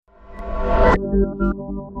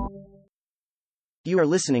You are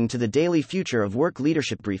listening to the daily Future of Work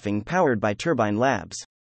leadership briefing powered by Turbine Labs.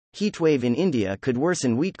 Heatwave in India could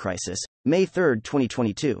worsen wheat crisis, May 3,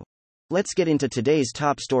 2022. Let's get into today's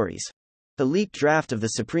top stories. The leaked draft of the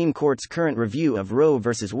Supreme Court's current review of Roe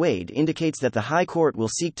v. Wade indicates that the High Court will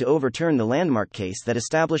seek to overturn the landmark case that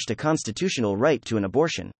established a constitutional right to an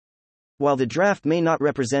abortion. While the draft may not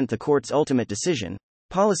represent the court's ultimate decision,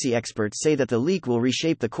 policy experts say that the leak will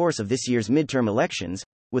reshape the course of this year's midterm elections,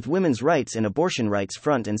 with women's rights and abortion rights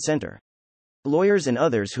front and center. Lawyers and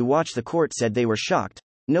others who watched the court said they were shocked,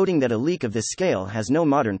 noting that a leak of this scale has no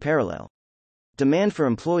modern parallel. Demand for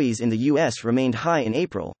employees in the U.S. remained high in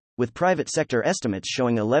April, with private sector estimates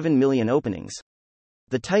showing 11 million openings.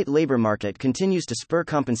 The tight labor market continues to spur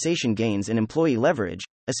compensation gains and employee leverage,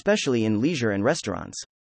 especially in leisure and restaurants.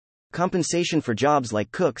 Compensation for jobs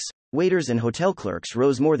like cooks, waiters, and hotel clerks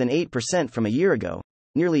rose more than 8% from a year ago,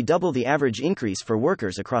 nearly double the average increase for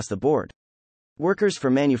workers across the board. Workers for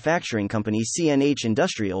manufacturing company CNH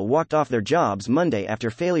Industrial walked off their jobs Monday after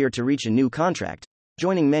failure to reach a new contract,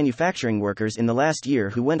 joining manufacturing workers in the last year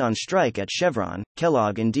who went on strike at Chevron,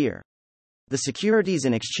 Kellogg, and Deere. The Securities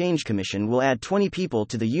and Exchange Commission will add 20 people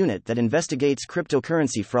to the unit that investigates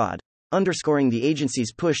cryptocurrency fraud, underscoring the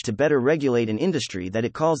agency's push to better regulate an industry that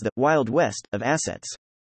it calls the Wild West of assets.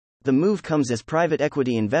 The move comes as private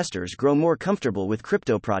equity investors grow more comfortable with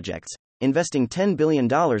crypto projects, investing $10 billion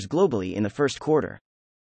globally in the first quarter.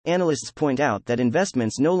 Analysts point out that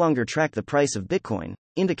investments no longer track the price of Bitcoin,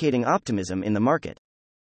 indicating optimism in the market.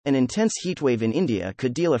 An intense heatwave in India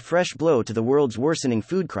could deal a fresh blow to the world's worsening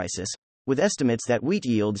food crisis, with estimates that wheat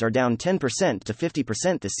yields are down 10% to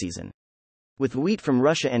 50% this season. With wheat from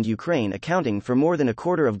Russia and Ukraine accounting for more than a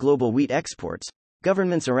quarter of global wheat exports,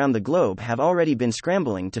 governments around the globe have already been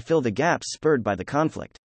scrambling to fill the gaps spurred by the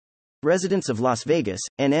conflict. Residents of Las Vegas,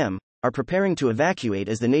 NM, are preparing to evacuate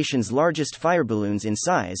as the nation's largest fire balloons in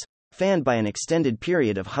size, fanned by an extended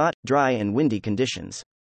period of hot, dry, and windy conditions.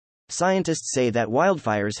 Scientists say that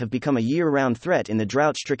wildfires have become a year-round threat in the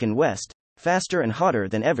drought-stricken West, faster and hotter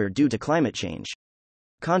than ever due to climate change.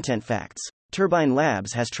 Content facts. Turbine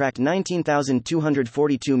Labs has tracked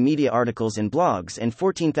 19,242 media articles and blogs and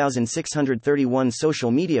 14,631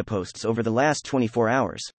 social media posts over the last 24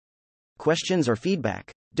 hours. Questions or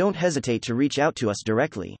feedback? Don't hesitate to reach out to us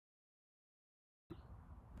directly.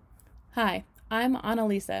 Hi, I'm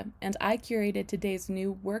Annalisa, and I curated today's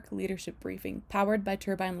new work leadership briefing powered by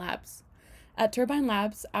Turbine Labs. At Turbine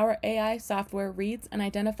Labs, our AI software reads and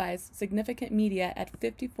identifies significant media at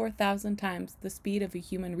 54,000 times the speed of a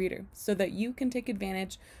human reader, so that you can take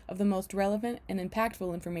advantage of the most relevant and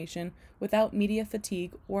impactful information without media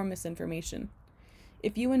fatigue or misinformation.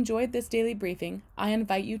 If you enjoyed this daily briefing, I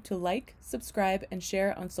invite you to like, subscribe, and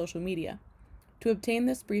share on social media. To obtain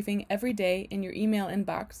this briefing every day in your email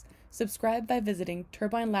inbox, subscribe by visiting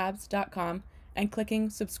turbinelabs.com and clicking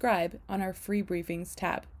subscribe on our free briefings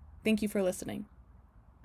tab. Thank you for listening.